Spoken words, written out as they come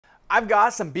I've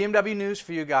got some BMW news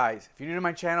for you guys. If you're new to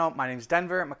my channel, my name is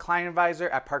Denver. I'm a client advisor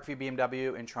at Parkview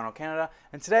BMW in Toronto, Canada.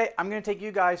 And today I'm going to take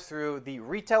you guys through the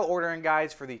retail ordering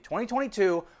guides for the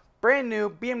 2022 brand new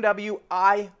BMW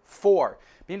i4.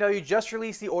 BMW just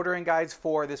released the ordering guides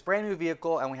for this brand new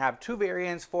vehicle, and we have two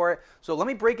variants for it. So let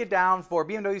me break it down for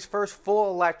BMW's first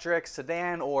full electric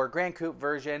sedan or Grand Coupe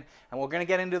version, and we're going to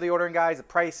get into the ordering guides, the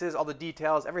prices, all the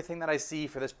details, everything that I see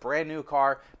for this brand new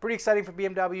car. Pretty exciting for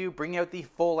BMW, bringing out the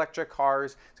full electric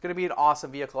cars. It's going to be an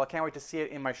awesome vehicle. I can't wait to see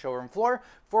it in my showroom floor.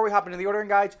 Before we hop into the ordering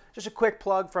guides, just a quick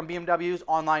plug from BMW's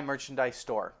online merchandise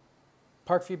store.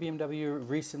 Parkview BMW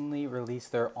recently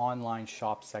released their online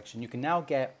shop section. You can now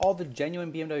get all the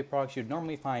genuine BMW products you'd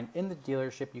normally find in the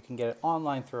dealership. You can get it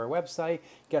online through our website.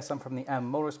 Get some from the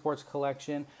M Motorsports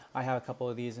collection. I have a couple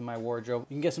of these in my wardrobe.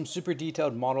 You can get some super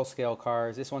detailed model scale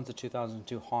cars. This one's a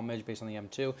 2002 Homage based on the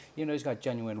M2. You know, it's got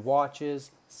genuine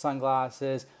watches,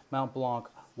 sunglasses, Mont Blanc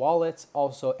wallets,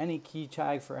 also any key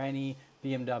tag for any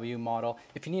BMW model.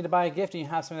 If you need to buy a gift and you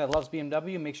have somebody that loves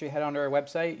BMW, make sure you head onto our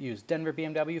website, use Denver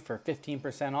BMW for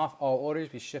 15% off all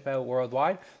orders. We ship out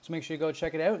worldwide, so make sure you go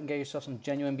check it out and get yourself some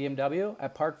genuine BMW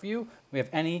at Parkview. We have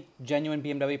any genuine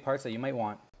BMW parts that you might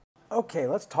want. Okay,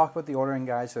 let's talk about the ordering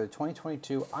guides for the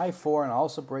 2022 i4, and I'll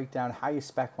also break down how you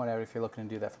spec one out if you're looking to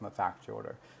do that from a factory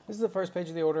order. This is the first page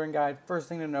of the ordering guide. First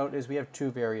thing to note is we have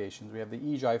two variations. We have the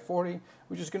EJ40,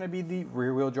 which is going to be the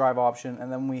rear-wheel drive option, and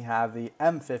then we have the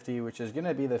M50, which is going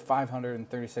to be the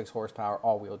 536 horsepower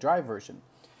all-wheel drive version.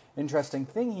 Interesting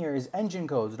thing here is engine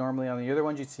codes. Normally on the other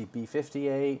ones you'd see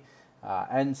B58,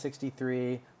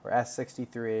 N63, or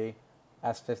S63,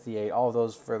 S58, all of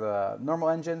those for the normal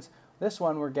engines. This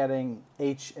one we're getting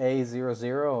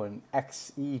HA00 and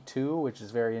XE2, which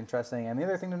is very interesting. And the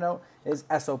other thing to note is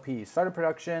SOP, started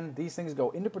production. These things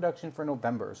go into production for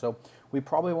November, so we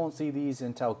probably won't see these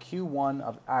until Q1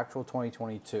 of actual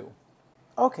 2022.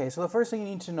 Okay, so the first thing you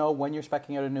need to know when you're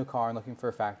speccing out a new car and looking for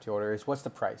a factory order is what's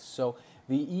the price. So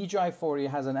the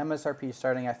EJ40 has an MSRP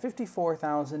starting at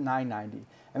 $54,990.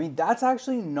 I mean, that's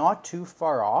actually not too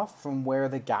far off from where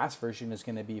the gas version is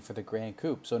going to be for the Grand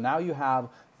Coupe. So now you have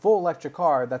full electric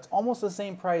car that's almost the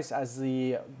same price as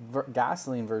the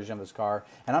gasoline version of this car,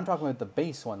 and I'm talking about the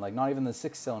base one, like not even the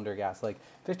 6-cylinder gas, like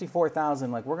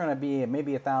 54,000. Like we're gonna be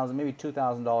maybe $1,000, maybe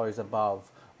 $2,000 above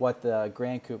what the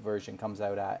Grand Coupe version comes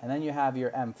out at. And then you have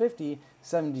your M50,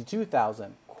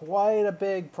 72,000. Quite a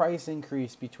big price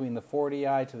increase between the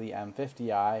 40i to the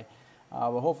M50i.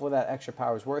 But hopefully that extra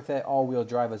power is worth it. All-wheel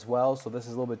drive as well, so this is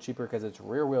a little bit cheaper because it's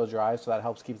rear-wheel drive, so that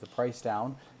helps keep the price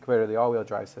down compared to the all-wheel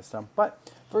drive system. But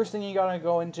first thing you gotta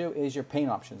go into is your paint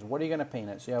options. What are you gonna paint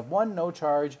it? So you have one no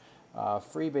charge,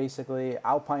 free basically,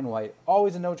 Alpine White.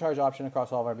 Always a no charge option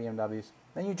across all of our BMWs.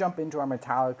 Then you jump into our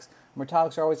metallics.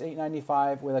 Metallics are always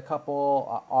 $895 with a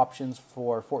couple options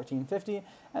for $1,450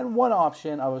 and one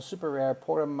option of a super rare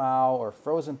Portimao or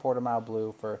frozen Portimao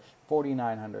blue for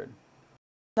 $4,900.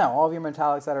 Now, all of your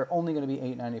metallics that are only going to be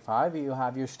 $895, you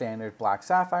have your standard black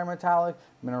sapphire metallic,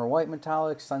 mineral white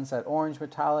metallic, sunset orange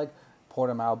metallic,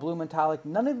 Portimao blue metallic.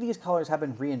 None of these colors have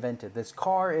been reinvented. This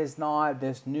car is not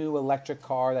this new electric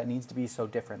car that needs to be so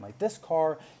different. Like this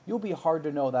car, you'll be hard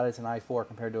to know that it's an i4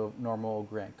 compared to a normal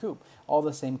Grand Coupe. All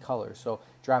the same colors. So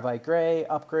Dravite Gray,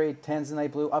 upgrade,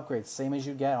 Tanzanite Blue, upgrade, same as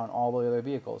you get on all the other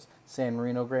vehicles. San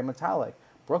Marino Gray metallic.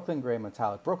 Brooklyn Gray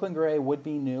metallic. Brooklyn Gray would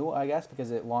be new, I guess,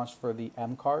 because it launched for the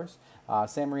M cars.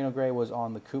 San Marino Gray was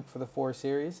on the Coupe for the 4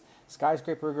 Series.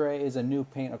 Skyscraper Gray is a new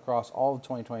paint across all of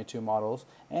 2022 models.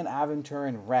 And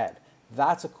Aventurin Red.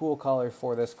 That's a cool color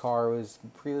for this car. It was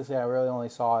previously, I really only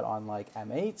saw it on like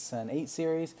M8s and 8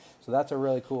 Series. So that's a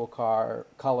really cool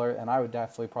color, and I would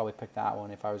definitely probably pick that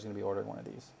one if I was going to be ordering one of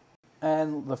these.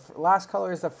 And the last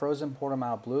color is the frozen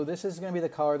Portimao blue. This is going to be the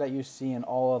color that you see in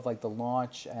all of like the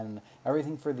launch and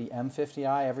everything for the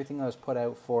M50i. Everything that was put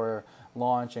out for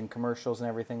launch and commercials and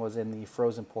everything was in the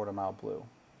frozen Portimao blue.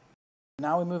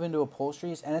 Now we move into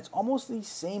upholsteries, and it's almost the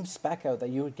same spec out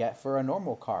that you would get for a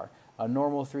normal car. A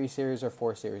normal 3 Series or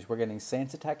 4 Series. We're getting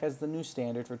Sensatec as the new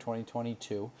standard for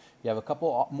 2022. You have a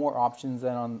couple more options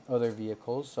than on other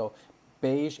vehicles. So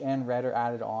beige and red are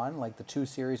added on. Like the 2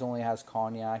 Series only has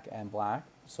cognac and black,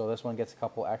 so this one gets a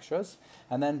couple extras.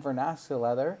 And then Vernasca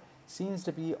leather seems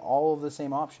to be all of the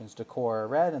same options. Decor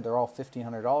red, and they're all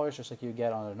 $1,500, just like you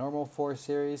get on a normal 4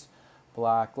 Series.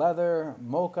 Black leather,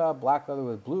 mocha, black leather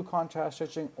with blue contrast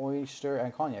stitching, oyster,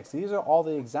 and cognac. So these are all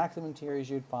the exact same interiors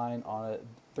you'd find on a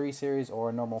 3 Series or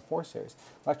a normal 4 Series.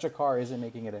 Electric car isn't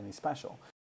making it any special.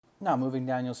 Now moving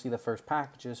down, you'll see the first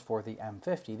packages for the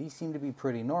M50. These seem to be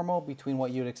pretty normal between what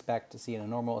you'd expect to see in a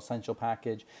normal essential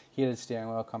package: heated steering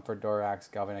wheel, comfort door racks,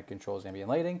 galvanic controls, ambient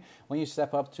lighting. When you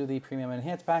step up to the premium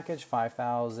enhanced package,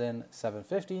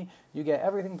 $5,750, you get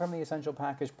everything from the essential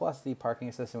package plus the parking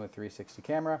assistant with 360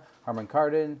 camera, Harman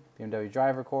Kardon, BMW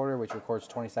drive recorder, which records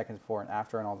 20 seconds before and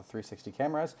after on all the 360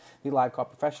 cameras, the Live Call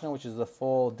Professional, which is the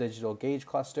full digital gauge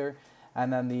cluster,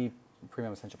 and then the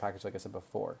premium essential package, like I said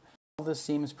before. All this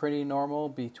seems pretty normal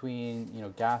between,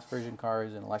 gas version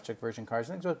cars and electric version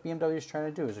cars. I think what BMW is trying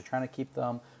to do is they're trying to keep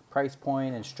the price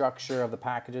point and structure of the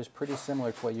packages pretty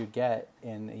similar to what you get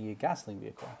in a gasoline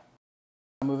vehicle.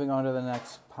 Moving on to the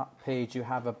next page, you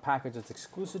have a package that's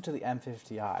exclusive to the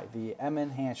M50i, the M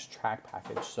Enhanced Track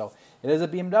package. So it is a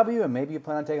BMW, and maybe you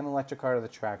plan on taking an electric car to the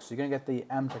track. So you're going to get the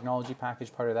M Technology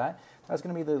package part of that. That's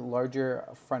going to be the larger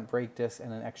front brake disc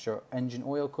and an extra engine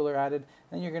oil cooler added.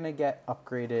 Then you're going to get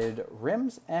upgraded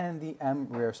rims and the M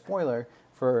rear spoiler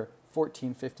for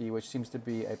 $1,450, which seems to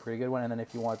be a pretty good one. And then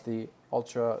if you want the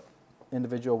ultra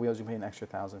individual wheels, you pay an extra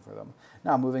 $1,000 for them.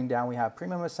 Now moving down, we have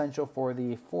premium essential for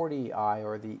the 40i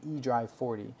or the eDrive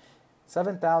 40,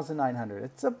 $7,900.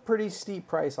 It's a pretty steep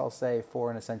price, I'll say, for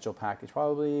an essential package.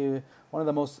 Probably one of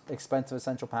the most expensive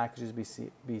essential packages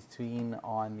between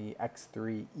on the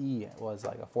X3e. It was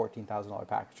like a $14,000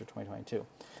 package for 2022.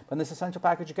 But in this essential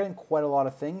package, you're getting quite a lot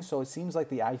of things. So it seems like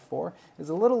the i4 is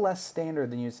a little less standard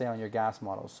than you'd say on your gas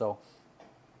models. So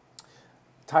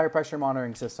tire pressure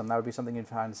monitoring system, that would be something you'd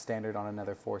find standard on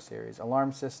another 4 Series.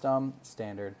 Alarm system,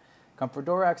 standard. Comfort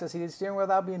door access, heated steering wheel,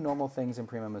 that would be normal things in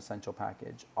premium essential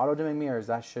package. Auto dimming mirrors,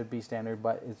 that should be standard,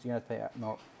 but you have to pay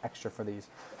no extra for these.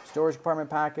 Storage compartment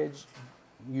package,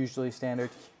 usually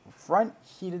standard. Front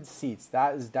heated seats,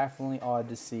 that is definitely odd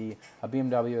to see a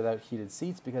BMW without heated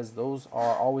seats, because those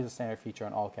are always a standard feature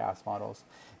on all gas models.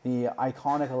 The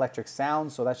iconic electric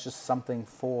sound, so that's just something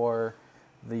for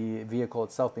the vehicle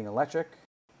itself being electric.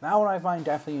 That one I find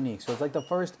definitely unique. So it's like the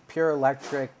first pure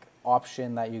electric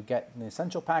option that you get in the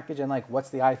essential package, and like, what's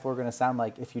the i4 going to sound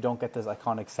like if you don't get this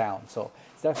iconic sound? So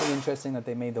it's definitely interesting that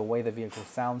they made the way the vehicle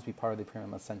sounds be part of the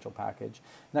premium essential package.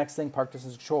 Next thing, park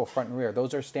distance control, front and rear.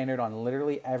 Those are standard on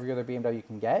literally every other BMW you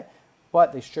can get,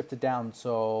 but they stripped it down,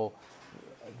 so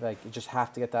like you just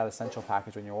have to get that essential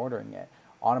package when you're ordering it.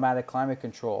 Automatic climate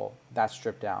control, that's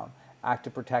stripped down.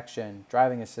 Active protection,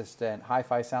 driving assistant,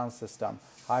 hi-fi sound system,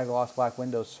 high gloss black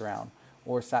windows surround,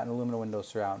 or satin aluminum windows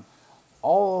surround.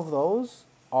 All of those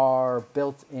are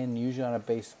built in usually on a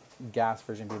base gas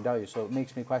version BMW. So it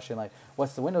makes me question, like,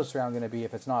 what's the windows surround going to be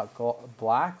if it's not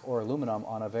black or aluminum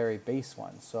on a very base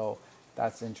one? So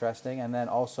that's interesting. And then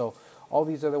also all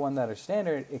these other ones that are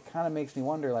standard, it kind of makes me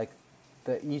wonder, like,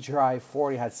 the eDrive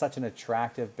 40 had such an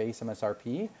attractive base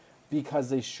MSRP because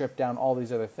they stripped down all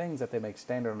these other things that they make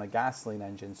standard on a gasoline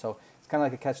engine. So it's kind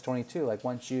of like a catch-22. Like,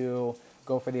 once you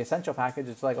go for the essential package,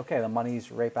 it's like, okay, the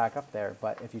money's right back up there.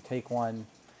 But if you take one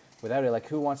without it, like,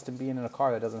 who wants to be in a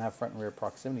car that doesn't have front and rear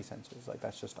proximity sensors? Like,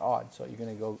 that's just odd. So you're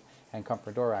going to go and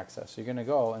comfort door access. So you're going to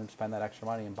go and spend that extra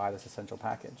money and buy this essential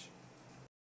package.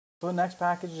 So the next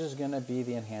package is going to be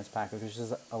the enhanced package, which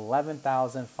is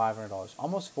 $11,500,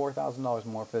 almost $4,000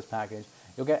 more for this package.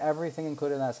 You'll get everything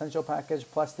included in that essential package,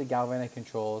 plus the galvanic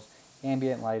controls,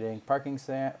 ambient lighting, parking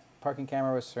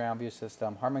camera with surround view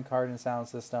system, Harman Kardon sound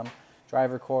system,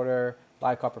 drive recorder,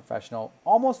 Live Call Professional,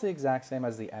 almost the exact same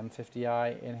as the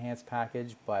M50i enhanced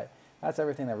package, but that's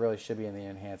everything that really should be in the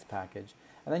enhanced package.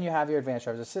 And then you have your advanced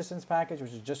driver's assistance package,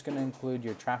 which is just going to include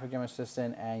your traffic jam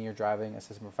assistant and your driving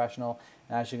assistant professional.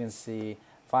 And as you can see,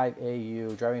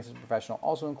 5AU driving assistant professional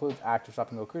also includes active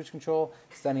stop and go cruise control,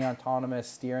 steady autonomous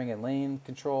steering and lane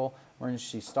control,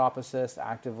 emergency stop assist,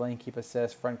 active lane keep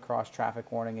assist, front cross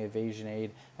traffic warning, evasion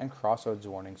aid, and crossroads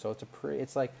warning. So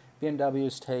it's like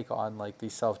BMW's take on like the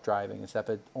self-driving, except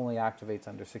it only activates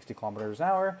under 60 kilometers an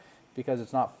hour because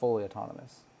it's not fully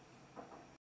autonomous.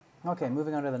 Okay,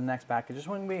 moving on to the next package. This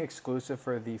one will be exclusive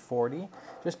for the 40,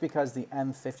 just because the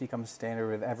M50 comes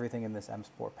standard with everything in this M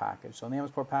Sport package. So in the M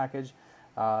Sport package,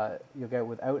 you'll get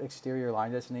without exterior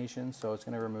line destination, so it's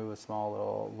going to remove a small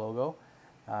little logo.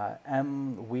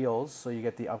 M wheels, so you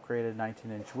get the upgraded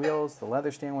 19-inch wheels, the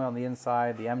leather steering wheel on the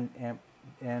inside, the M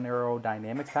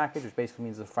aerodynamics package, which basically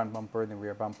means the front bumper and the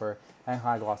rear bumper, and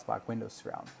high gloss black windows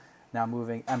surround. Now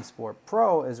moving M Sport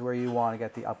Pro is where you want to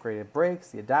get the upgraded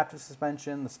brakes, the adaptive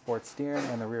suspension, the sport steering,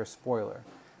 and the rear spoiler.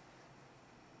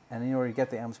 And in order to get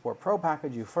the M Sport Pro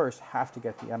package, you first have to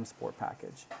get the M Sport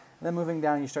package. And then moving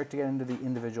down, you start to get into the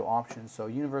individual options. So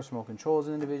universal remote control is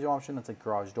an individual option. That's like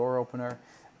garage door opener.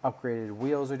 Upgraded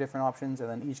wheels are different options. And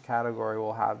then each category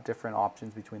will have different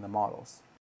options between the models.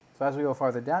 So as we go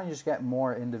farther down, you just get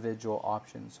more individual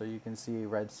options. So you can see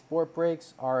red sport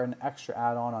brakes are an extra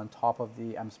add-on on top of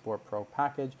the M Sport Pro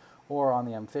package, or on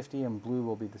the M50, and blue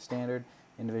will be the standard.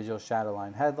 Individual shadow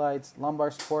line headlights, lumbar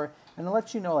support, and it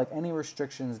lets you know like any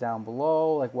restrictions down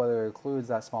below, like whether it includes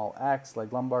that small X,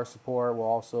 like lumbar support will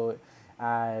also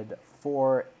add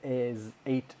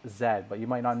 4-8Z, but you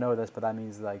might not know this, but that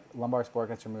means like lumbar support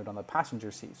gets removed on the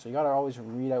passenger seat. So you gotta always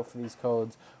read out for these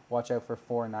codes, watch out for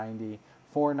 490.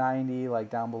 490, like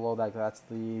down below that, that's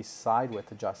the side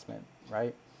width adjustment,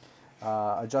 right?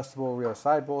 Adjustable rear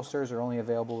side bolsters are only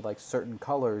available with like certain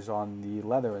colors on the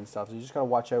leather and stuff. So you just gotta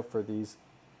watch out for these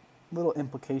little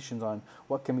implications on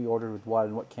what can be ordered with what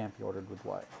and what can't be ordered with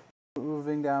what.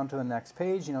 Moving down to the next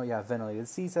page, you have ventilated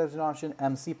seats as an option.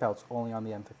 M seat belts only on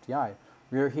the M50i.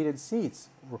 Rear heated seats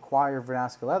require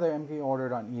Vernasca leather and can be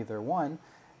ordered on either one.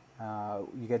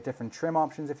 You get different trim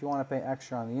options if you want to pay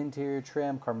extra on the interior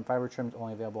trim. Carbon fiber trim is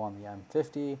only available on the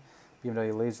M50.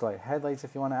 BMW laser light headlights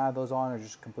if you want to add those on, or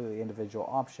just completely individual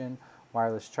option.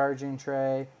 Wireless charging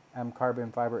tray. M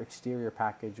carbon fiber exterior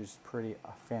package is pretty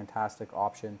fantastic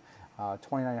option.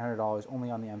 $2,900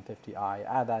 only on the M50i.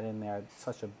 Add that in there. It's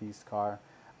such a beast car.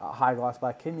 High gloss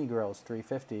black kidney grills,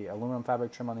 $350. Aluminum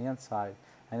fabric trim on the inside.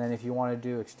 And then if you want to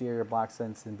do exterior black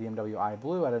scents in BMW i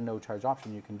Blue at a no charge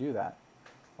option, you can do that.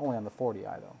 Only on the 40i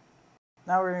though.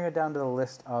 Now we're going to go down to the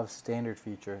list of standard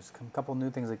features. A couple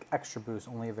new things like extra boost,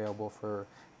 only available for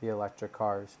the electric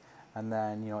cars. And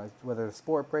then, whether the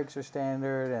sport brakes are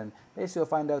standard, and basically you'll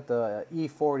find out the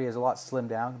E40 is a lot slimmed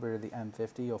down compared to the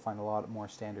M50. You'll find a lot more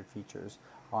standard features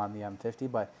on the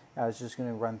M50, but I was just going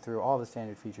to run through all the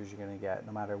standard features you're going to get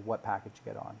no matter what package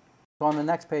you get on. So on the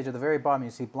next page at the very bottom, you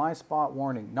see blind spot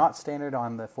warning, not standard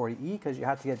on the 40e because you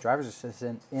have to get driver's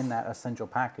assistant in that essential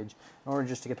package in order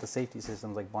just to get the safety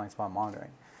systems like blind spot monitoring.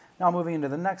 Now moving into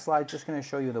the next slide, just going to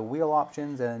show you the wheel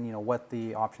options and what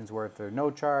the options were if they're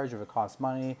no charge, if it costs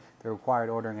money, if they're required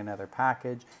ordering another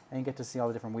package, and you get to see all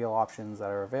the different wheel options that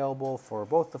are available for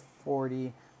both the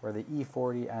 40 or the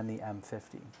E40 and the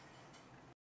M50.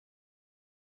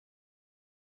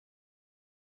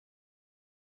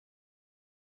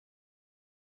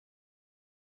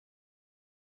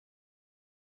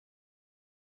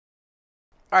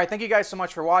 All right, thank you guys so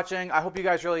much for watching. I hope you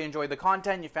guys really enjoyed the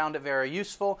content. You found it very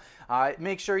useful.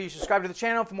 Make sure you subscribe to the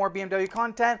channel for more BMW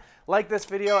content. Like this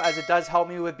video as it does help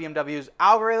me with BMW's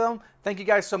algorithm. Thank you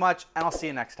guys so much, and I'll see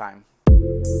you next time.